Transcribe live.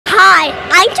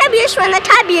I'm Tiberius from the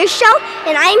Tiberius Show,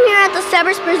 and I'm here at the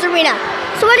Tiberius Arena.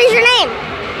 So what is your name?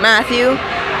 Matthew.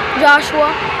 Joshua.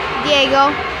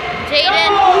 Diego.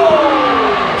 Jaden.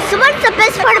 So what's the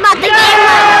best part about the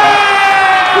game?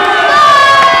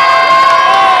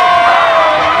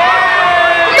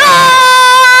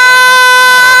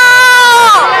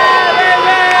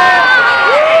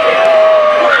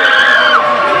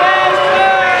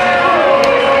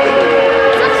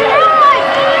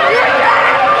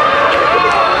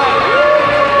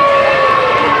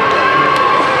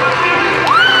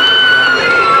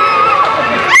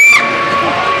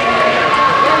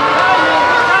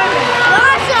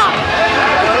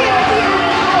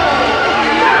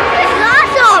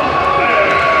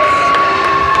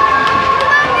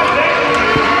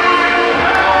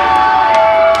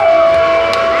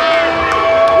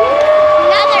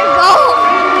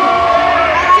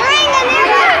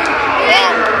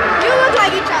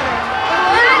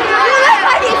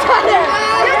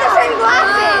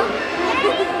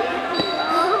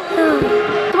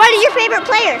 What is your favorite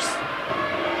players?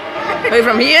 Wait,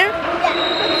 from here?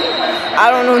 I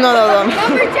don't know none of them.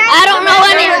 I don't know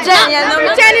any of them.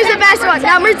 Number 10 is the best one.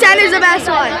 Number 10 is the best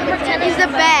one. He's the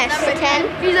best. Number 10?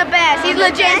 He's the best. He's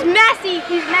legit. He's messy.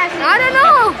 He's messy. I don't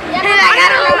know. I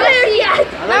don't know players yet.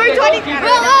 Number 20.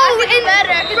 From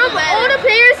all the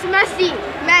players, Messi.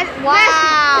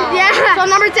 Wow. Yeah. So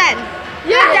number 10.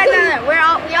 Yeah. We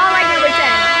all like number 10.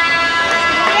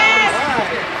 Yes.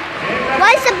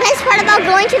 What is the best part about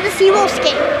going to the SeaWolves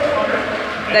game?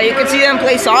 That you can see them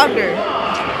play soccer.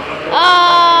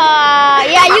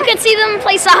 Yeah, you can see them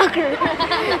play soccer.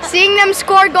 Seeing them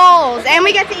score goals, and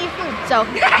we get to eat food. So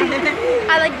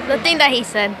I like the thing that he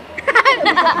said. The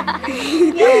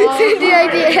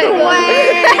idea. No,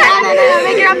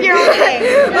 make it up your own thing.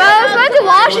 Well, it's fun to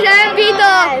watch them beat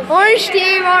the orange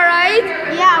team, all right?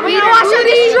 Yeah, we're gonna watch them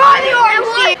destroy the orange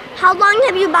team. How long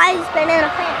have you guys been in a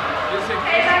fan?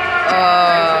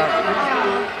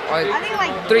 Like I think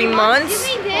like 3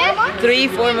 months? 3,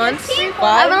 4 months? 5?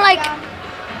 I've been like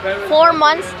 4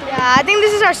 months. Yeah, I think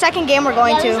this is our second game we're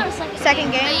going to.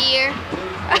 Second game. A year.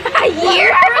 A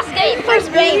year? First game.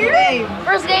 First game.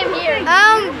 First game here.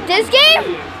 This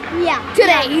game? Yeah.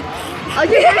 Today. Oh,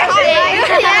 today.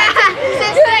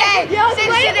 Since today. Yeah,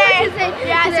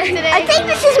 since today. I think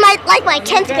this is my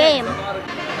 10th game.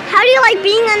 How do you like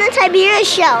being on the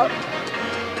Tiberius Show?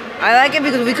 I like it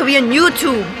because we could be on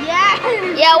YouTube.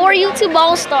 Yeah, we're YouTube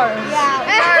all stars. Yeah,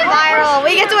 we're viral.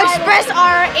 We get to express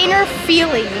our inner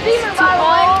feelings.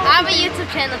 I have a YouTube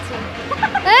channel too.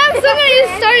 I'm still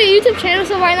gonna start a YouTube channel,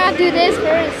 so why not do this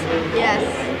first? Yes.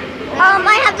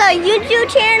 I have the YouTube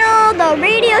channel, the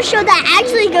radio show that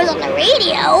actually goes on the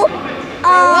radio.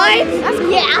 What? That's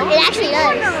cool. Yeah, it actually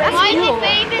does. Why is he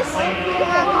famous? I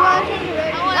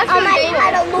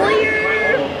had a lawyer,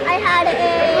 I had a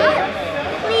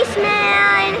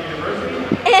policeman,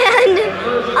 and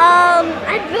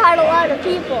I've got a lot of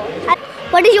people.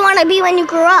 What did you want to be when you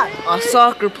grew up? A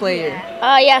soccer player.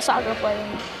 Yeah, soccer player.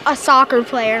 A soccer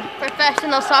player.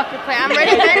 Professional soccer player. I'm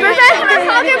ready. Professional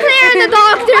soccer player and the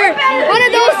doctor. One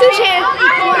of those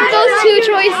two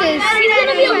choices. He's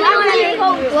gonna be a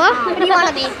What? What do you want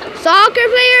to be? Soccer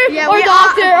player or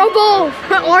doctor or both?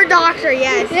 Or doctor,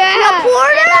 yes. Yeah.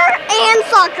 Reporter and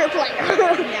soccer player.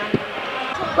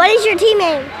 What is your team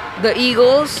name? The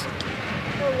Eagles.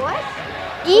 What?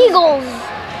 Eagles.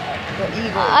 The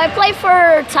Eagles. I play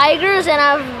for Tigers and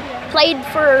I've played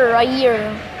for a year.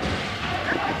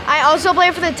 I also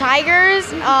play for the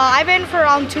Tigers. I've been for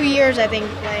around 2 years, I think,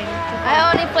 playing. I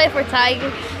only play for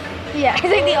Tigers. Yeah, I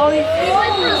think the only. He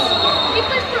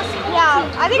plays for school. Yeah,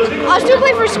 I think us two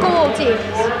play for school teams.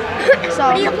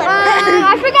 So What do you play for?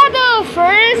 I forgot the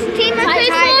first team I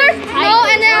played for. No,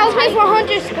 and then I was playing for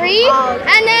Hunter's Creek,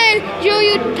 and then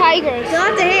Juliu Tigers.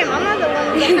 Not to him. I'm not the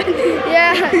one.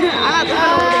 Yeah. I'm not the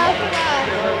one.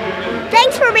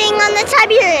 Thanks for being on the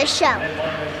Tiberius Show.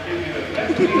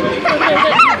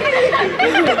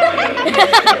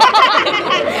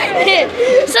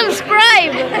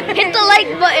 Subscribe. Hit the like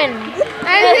button.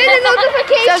 And hit the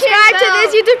notification. Subscribe to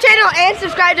this YouTube channel and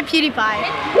subscribe to PewDiePie.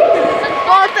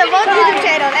 Both YouTube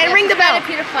channels and ring the bell.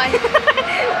 PewDiePie.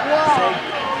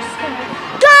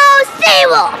 Go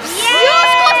SeaWolves!